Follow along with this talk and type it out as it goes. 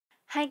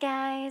Hi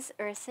guys,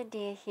 Ursa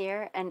Dia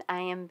here, and I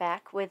am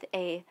back with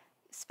a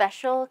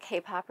special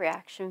K-pop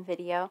reaction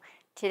video.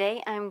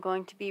 Today I'm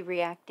going to be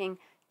reacting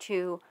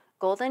to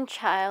Golden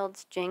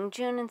Child's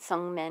Jangjun and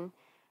Seungmin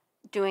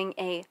doing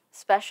a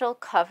special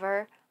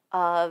cover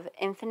of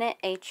Infinite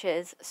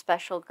H's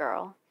Special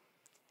Girl.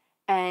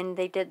 And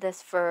they did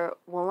this for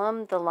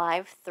Willem the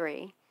Live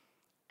 3.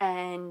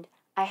 And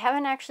I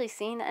haven't actually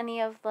seen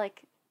any of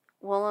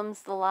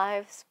Willem's the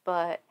Lives,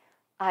 but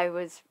I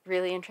was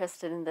really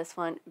interested in this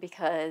one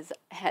because,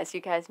 as you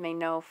guys may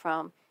know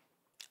from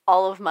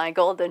all of my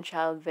Golden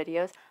Child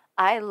videos,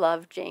 I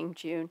love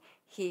Jangjun.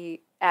 He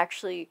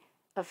actually,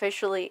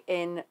 officially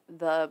in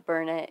the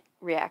Burn It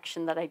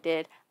reaction that I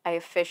did, I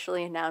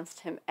officially announced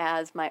him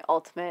as my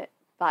ultimate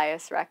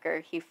bias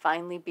wrecker. He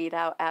finally beat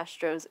out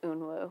Astro's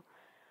Eunwoo.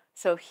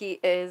 So he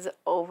is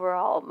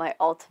overall my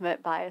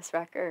ultimate bias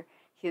wrecker.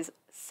 He's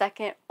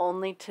second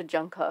only to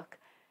Jungkook.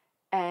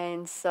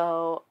 And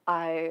so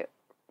I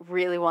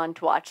really wanted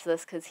to watch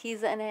this because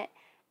he's in it,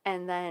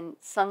 and then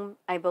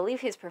I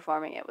believe he's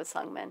performing it with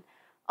Seungmin,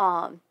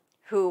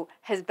 who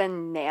has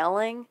been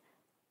nailing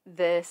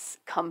this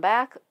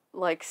comeback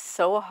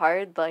so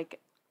hard.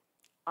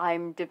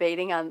 I'm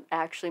debating on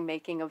actually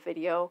making a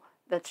video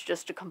that's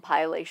just a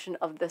compilation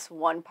of this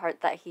one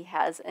part that he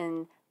has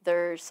in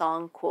their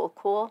song Cool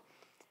Cool,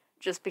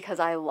 just because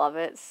I love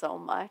it so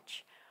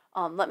much.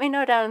 Let me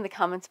know down in the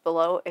comments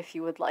below if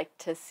you would like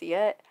to see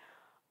it.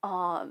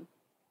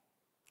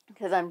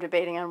 Because I'm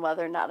debating on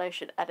whether or not I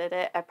should edit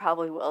it. I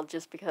probably will,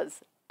 just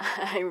because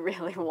I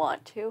really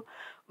want to.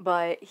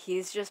 But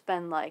he's just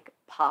been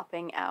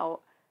popping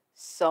out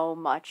so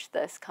much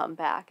this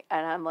comeback,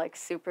 and I'm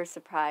super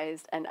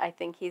surprised. And I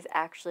think he's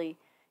actually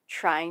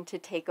trying to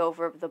take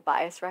over the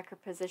bias wrecker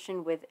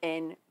position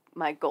within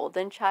my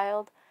Golden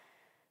Child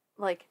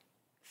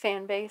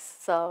fan base.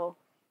 So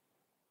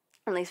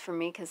at least for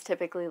me, because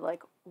typically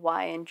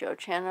Y and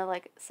Jo-chan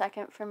are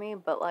second for me,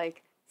 but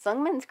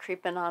Seungmin's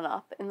creeping on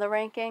up in the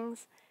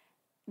rankings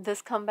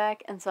this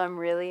comeback, and so I'm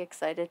really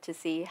excited to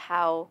see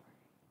how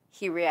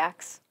he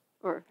reacts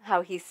or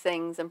how he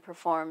sings and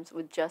performs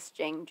with just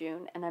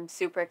Jangjun. And I'm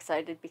super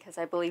excited because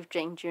I believe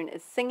Jangjun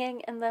is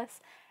singing in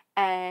this,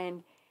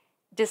 and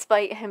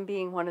despite him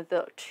being one of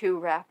the two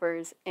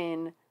rappers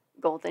in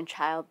Golden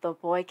Child, the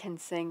boy can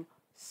sing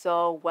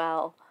so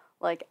well.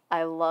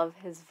 I love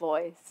his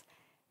voice,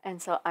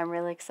 and so I'm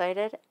really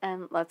excited,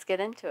 and let's get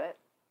into it.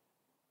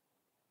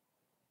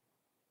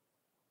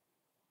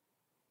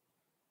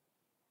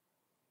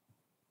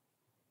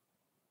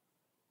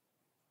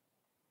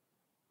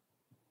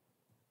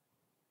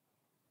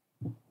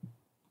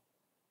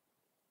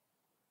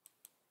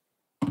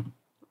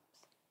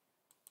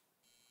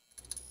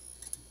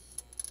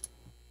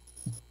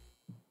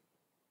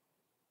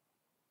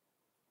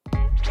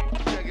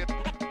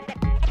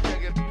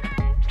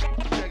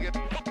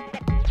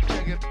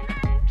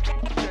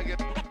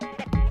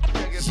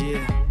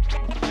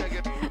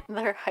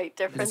 Their height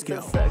difference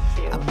is so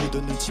cute.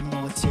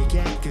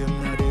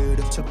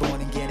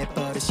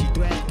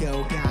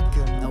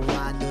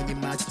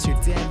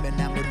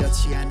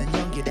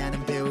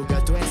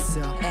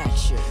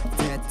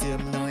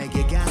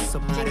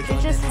 He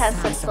just has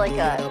such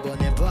a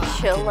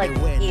chill,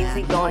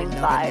 easygoing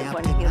vibe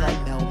when he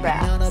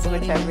raps,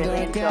 which I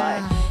really enjoy.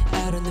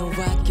 I don't know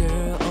what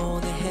girl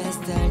오늘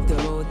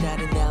헤어스타일도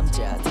다른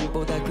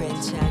남자들보다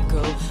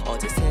괜찮고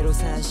어제 새로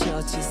산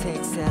셔츠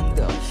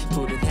색상도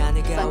푸른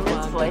하늘과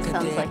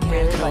완벽한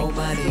really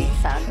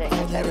sounding,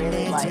 which I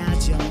really like.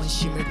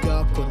 자존심을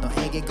걷고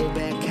너에게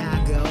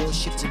고백하고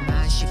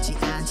싶지만 쉽지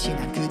않지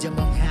난 그저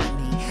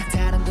멍하니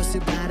다른 곳을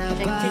바라봐.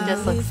 Jangjun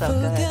just looks so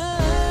good.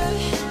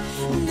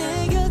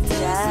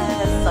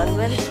 Yes,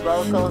 Seungmin's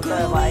vocals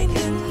are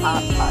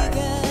top part.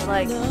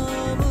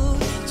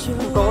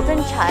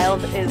 Golden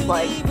Child is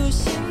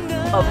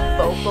a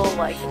vocal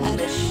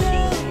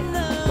machine.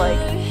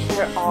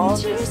 They're all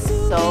just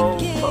so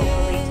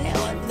vocally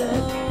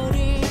talented.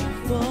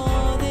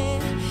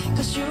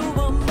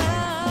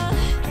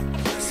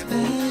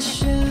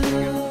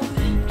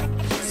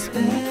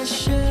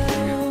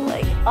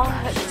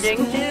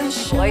 Jangjun's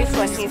voice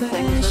when he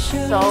sings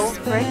is so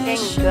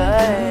freaking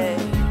good.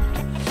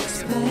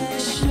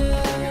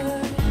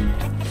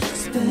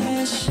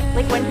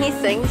 When he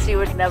sings, you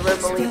would never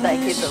believe that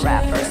he's a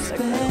rapper in the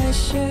group.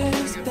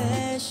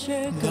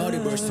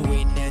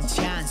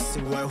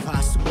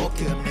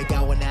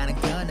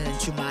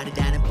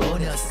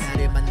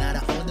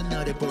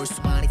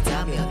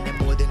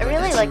 I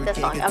really like this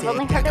song. I've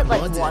only heard it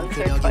once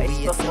or twice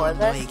before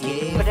this,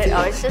 but it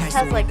always just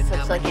has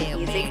such an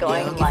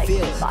easygoing vibe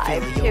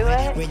to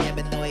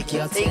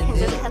it. So you can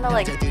just kind of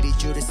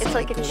it's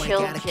a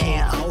chill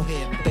jam.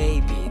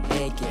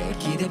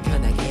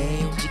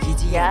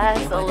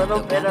 Yes, a little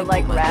bit of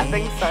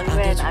rapping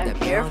Seungmin. I'm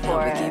here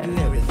for it.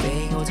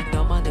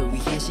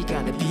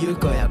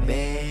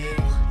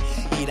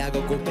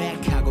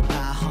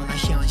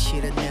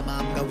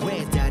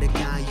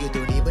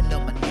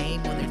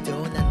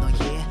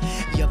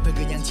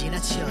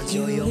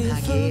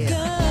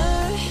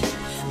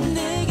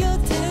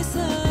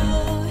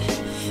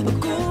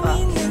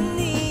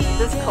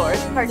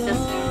 chorus part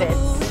just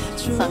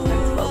fits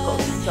Seungmin's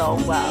vocals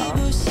so well.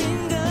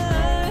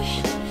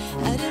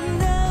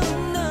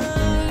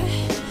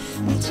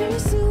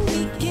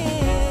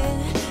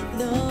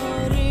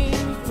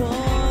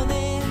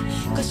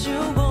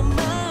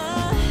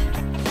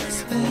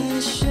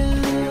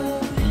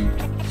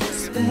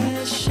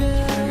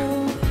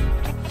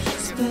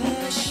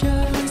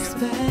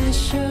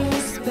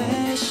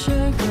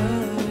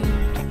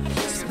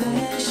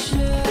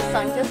 The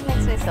song just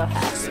makes me so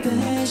happy.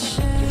 It's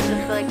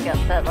just like got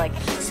that like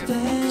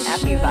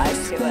happy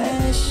vibe to it.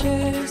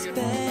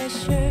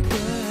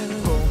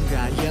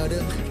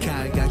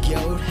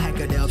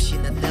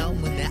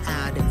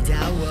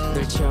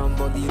 널 처음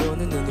본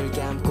뒤로는 눈을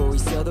감고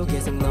있어도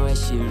계속 너의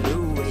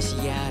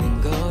실루엣이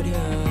아른거려.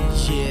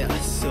 Yeah,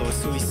 so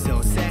sweet,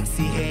 so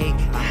sexy, hey.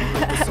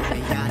 아무것도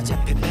손에 안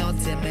잡혀 너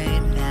때문에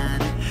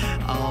난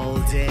all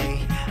day,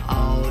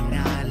 all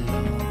night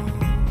long.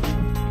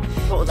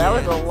 Oh, that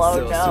was a low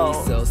note. So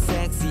sweet, so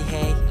sexy,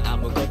 hey.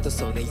 아무것도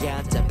손에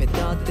안 잡혀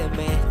너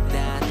때문에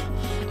난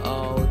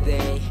all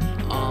day,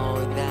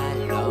 all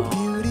night long.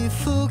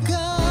 Beautiful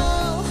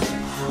girl,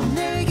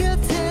 내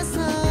곁에서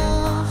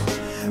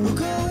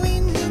웃고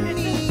있는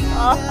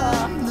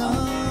네가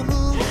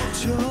너무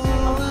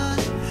좋아.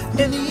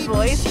 His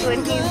voice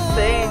when he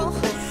sings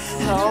is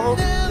so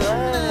good.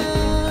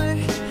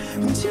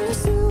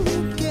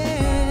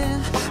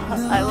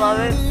 I love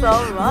it so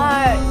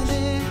much.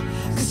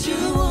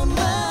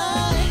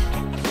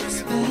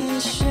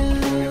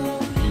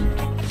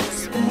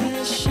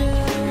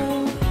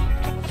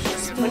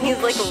 When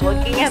he's like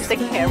looking at the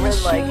camera,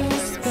 like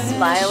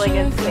smiling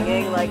and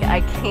singing, like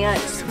I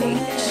can't take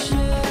it.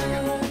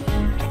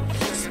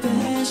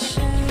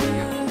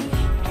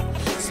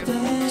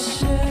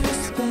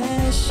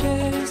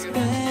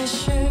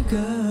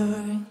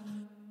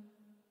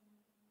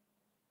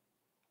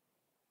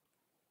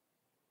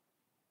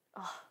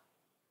 Oh,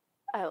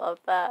 I love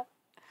that.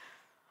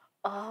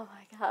 Oh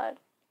my god.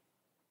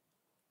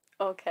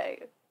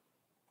 Okay.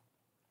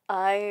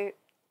 I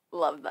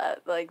love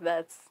that. Like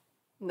that's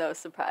no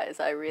surprise.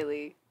 I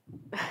really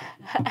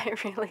I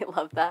really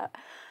love that.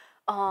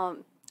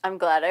 I'm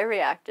glad I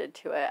reacted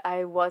to it.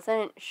 I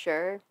wasn't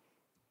sure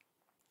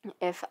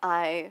if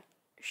I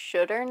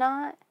should or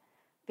not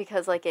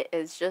because like it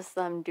is just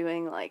them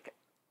doing like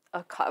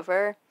a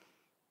cover,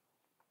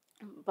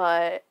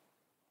 but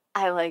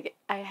I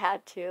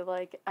had to,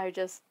 like, I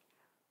just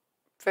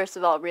first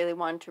of all really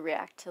wanted to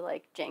react to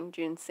like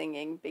Jangjun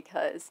singing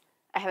because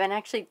I haven't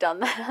actually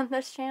done that on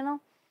this channel.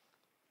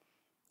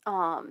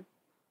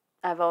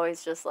 I've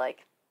always just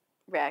like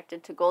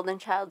reacted to Golden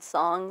Child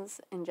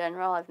songs in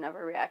general. I've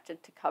never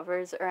reacted to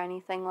covers or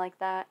anything like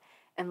that.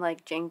 And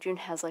like Jangjun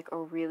has like a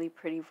really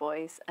pretty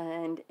voice,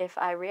 and if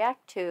I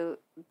react to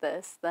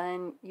this,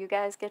 then you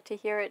guys get to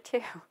hear it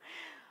too.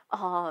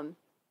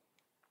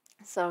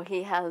 So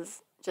he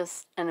has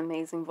just an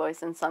amazing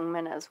voice, and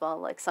Seungmin as well.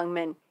 Like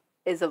Seungmin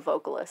is a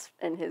vocalist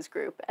in his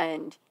group,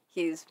 and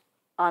he's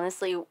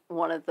honestly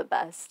one of the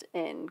best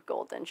in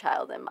Golden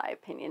Child in my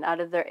opinion. Out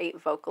of their 8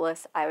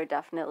 vocalists, I would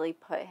definitely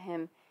put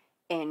him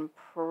in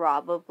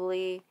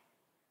probably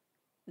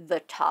the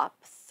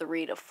top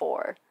 3 to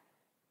 4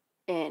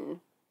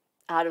 in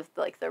out of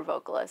like their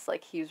vocalists.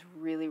 Like he's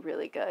really,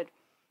 really good.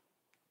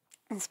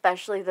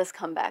 Especially this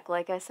comeback.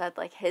 Like I said,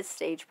 like his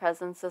stage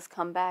presence this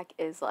comeback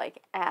is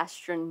like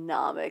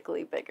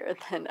astronomically bigger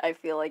than I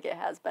feel like it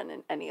has been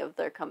in any of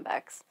their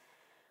comebacks.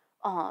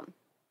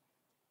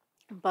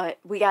 But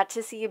we got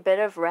to see a bit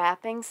of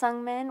rapping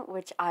Seungmin,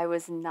 which I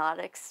was not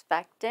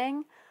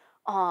expecting.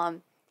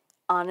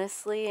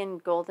 Honestly, in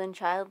Golden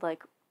Child,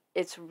 like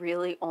it's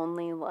really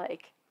only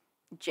like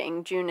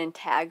Jangjun and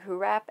Tag who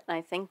rap, and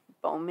I think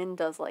Bowman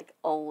does like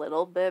a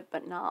little bit,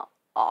 but not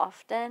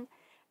often.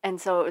 And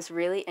so it was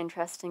really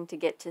interesting to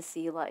get to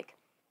see like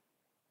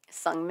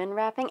Seungmin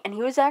rapping, and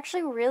he was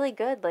actually really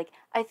good. Like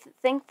I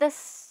think this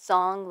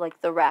song,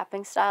 like the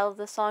rapping style of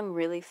the song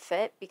really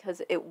fit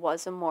because it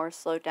was a more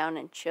slowed down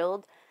and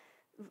chilled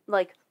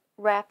like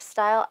rap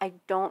style. I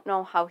don't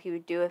know how he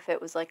would do if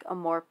it was like a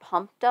more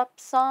pumped up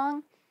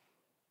song,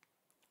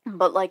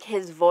 but like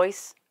his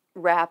voice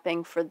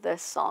rapping for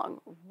this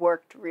song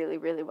worked really,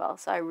 really well.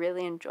 So I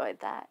really enjoyed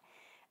that.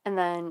 And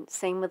then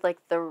same with like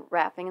the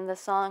rapping in the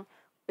song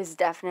is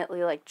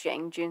definitely like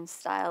Jangjun's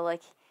style.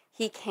 Like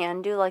he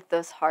can do like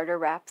those harder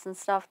raps and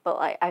stuff, but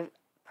like I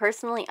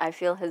personally I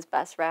feel his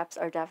best raps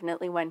are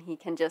definitely when he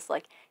can just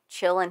like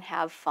chill and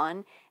have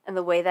fun, and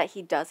the way that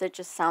he does it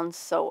just sounds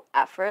so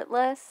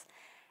effortless.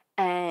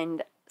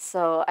 And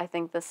so I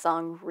think the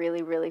song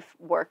really, really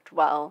worked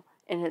well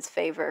in his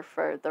favor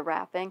for the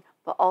rapping,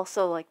 but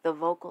also like the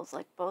vocals,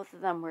 like both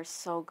of them were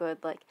so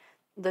good. Like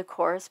the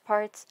chorus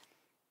parts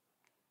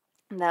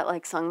that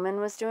like Seungmin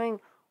was doing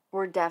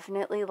were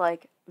definitely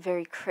like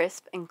very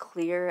crisp and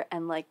clear,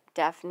 and like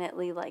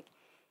definitely like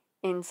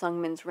in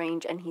Seungmin's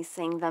range, and he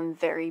sang them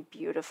very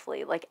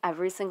beautifully. Like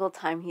every single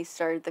time he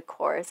started the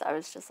chorus, I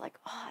was just like,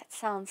 oh, it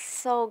sounds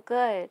so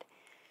good.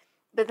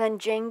 But then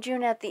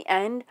Jangjun at the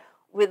end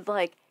with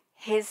like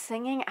his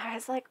singing, I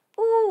was like,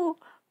 ooh,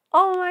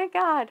 Oh my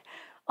god.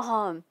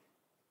 Um,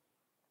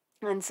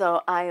 and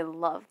so I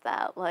love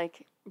that.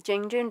 Like,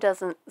 Jangjun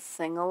doesn't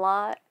sing a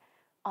lot.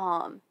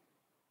 Um,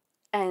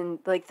 and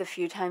like the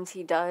few times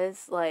he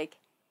does, like,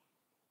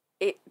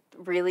 it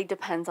really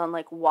depends on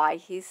like why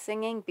he's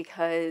singing,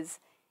 because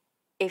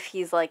if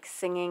he's like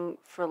singing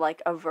for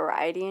like a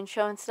variety and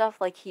show and stuff,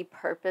 like he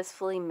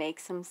purposefully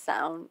makes him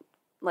sound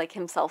like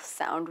himself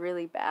sound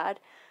really bad.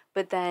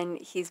 But then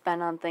he's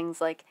been on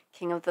things like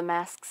King of the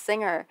Masked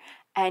Singer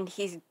and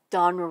he's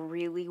done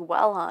really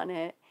well on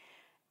it.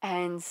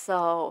 And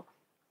so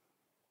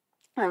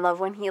I love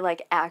when he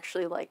like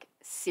actually like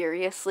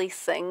seriously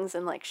sings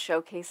and like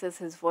showcases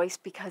his voice,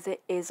 because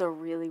it is a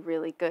really,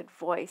 really good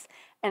voice.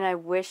 And I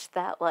wish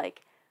that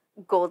like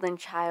Golden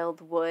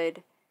Child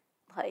would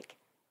like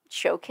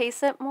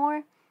showcase it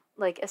more,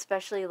 like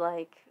especially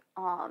like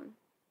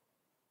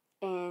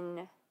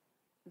in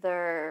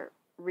their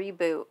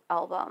reboot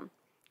album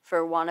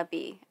for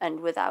Wannabe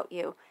and Without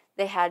You,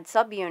 they had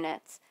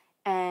subunits,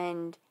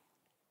 and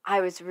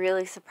I was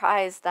really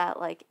surprised that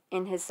like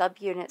in his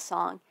subunit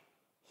song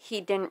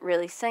he didn't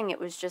really sing. It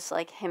was just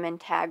like him and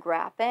Tag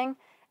rapping,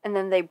 and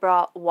then they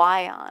brought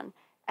Y on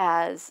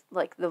as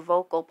like the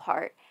vocal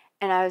part,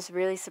 and I was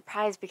really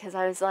surprised because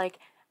I was like,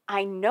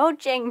 I know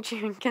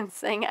Jangjun can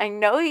sing. I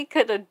know he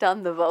could have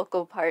done the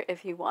vocal part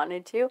if he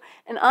wanted to.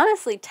 And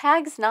honestly,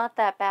 Tag's not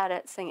that bad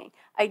at singing.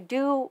 I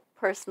do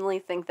personally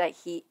think that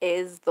he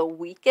is the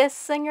weakest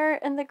singer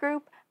in the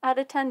group out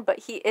of 10, but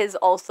he is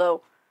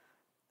also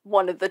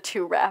one of the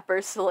two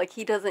rappers, so like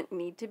he doesn't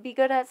need to be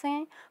good at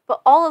singing,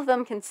 but all of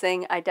them can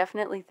sing. I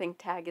definitely think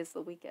Tag is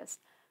the weakest.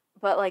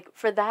 But like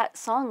for that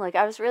song, like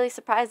I was really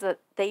surprised that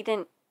they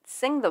didn't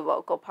sing the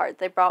vocal part.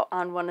 They brought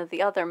on one of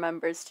the other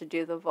members to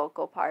do the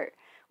vocal part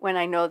when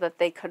I know that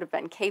they could have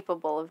been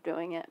capable of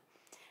doing it.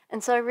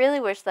 And so I really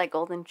wish that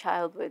Golden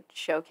Child would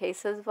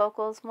showcase his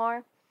vocals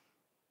more.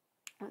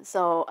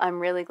 So I'm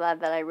really glad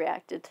that I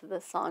reacted to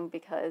this song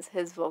because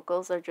his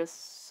vocals are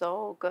just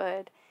so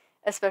good,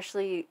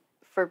 especially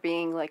for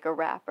being like a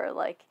rapper.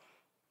 Like,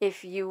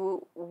 if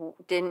you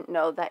didn't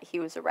know that he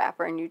was a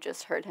rapper and you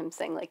just heard him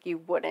sing, like, you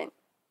wouldn't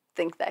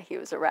think that he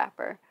was a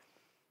rapper.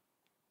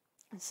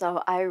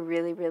 So I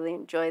really, really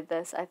enjoyed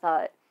this. I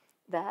thought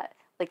that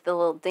like the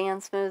little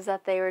dance moves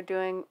that they were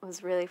doing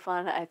was really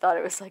fun. I thought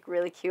it was like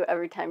really cute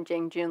every time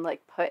Jangjun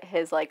like put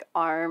his like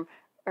arm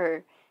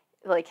or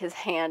like his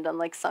hand on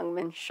like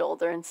Seungmin's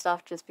shoulder and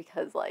stuff, just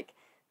because like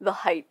the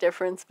height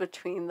difference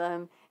between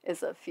them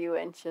is a few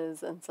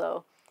inches, and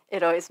so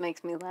it always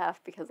makes me laugh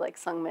because like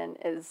Seungmin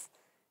is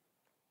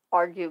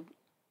argue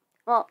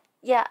well,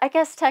 yeah, I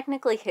guess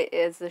technically he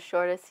is the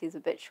shortest. He's a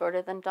bit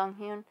shorter than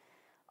Donghyun.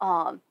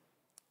 Um,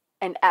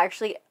 and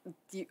actually,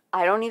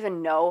 I don't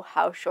even know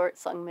how short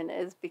Seungmin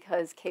is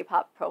because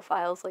K-pop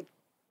profiles like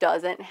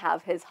doesn't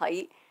have his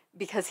height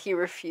because he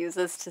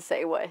refuses to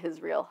say what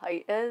his real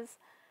height is.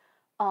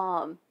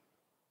 Um,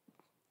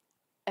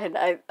 and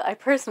I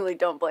personally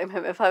don't blame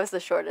him. If I was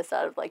the shortest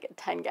out of like a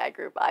 10 guy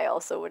group, I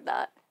also would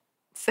not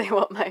say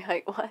what my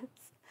height was.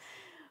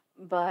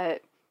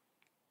 But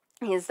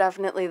he's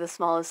definitely the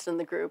smallest in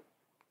the group,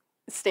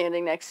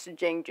 standing next to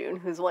Jangjun,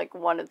 who's like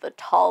one of the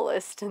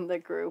tallest in the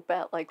group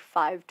at like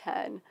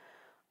 5'10".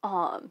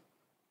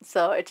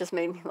 So it just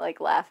made me like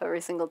laugh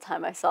every single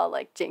time I saw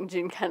like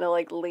Jangjun kind of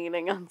like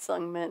leaning on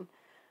Seungmin.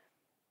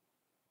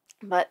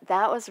 But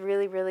that was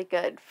really, really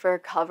good. For a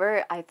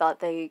cover, I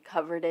thought they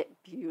covered it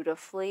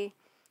beautifully.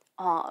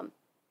 Um,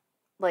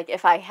 like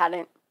if I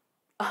hadn't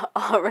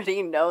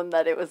already known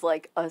that it was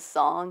like a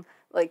song,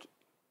 like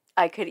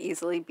I could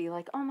easily be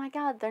like, oh my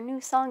god, their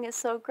new song is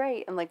so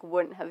great, and like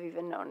wouldn't have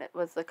even known it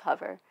was the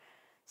cover.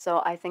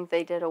 So I think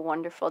they did a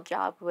wonderful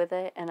job with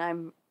it, and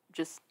I'm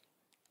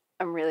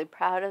really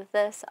proud of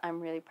this.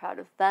 I'm really proud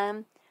of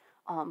them.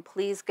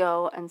 Please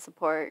go and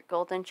support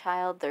Golden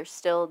Child. They're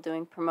still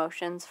doing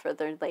promotions for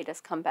their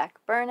latest comeback,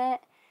 Burn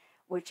It,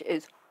 which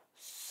is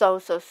so,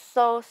 so,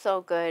 so, so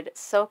good,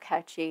 so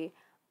catchy.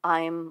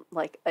 I'm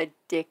like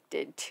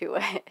addicted to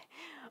it.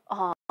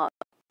 Um,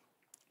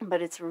 but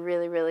it's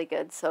really, really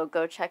good. So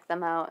go check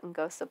them out and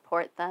go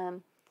support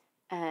them.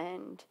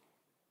 And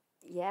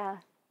yeah,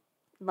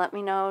 let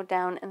me know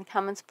down in the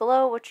comments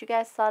below what you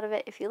guys thought of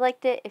it, if you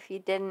liked it, if you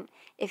didn't.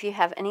 If you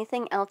have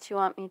anything else you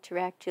want me to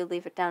react to,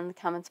 leave it down in the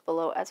comments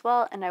below as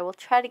well, and I will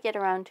try to get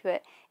around to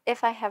it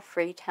if I have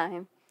free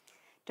time.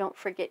 Don't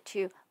forget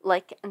to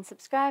like and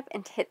subscribe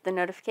and hit the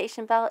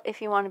notification bell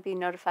if you want to be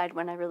notified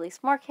when I release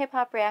more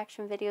K-pop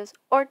reaction videos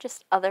or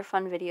just other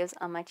fun videos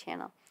on my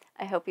channel.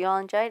 I hope you all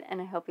enjoyed,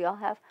 and I hope you all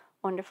have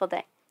a wonderful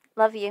day.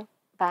 Love you.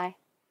 Bye.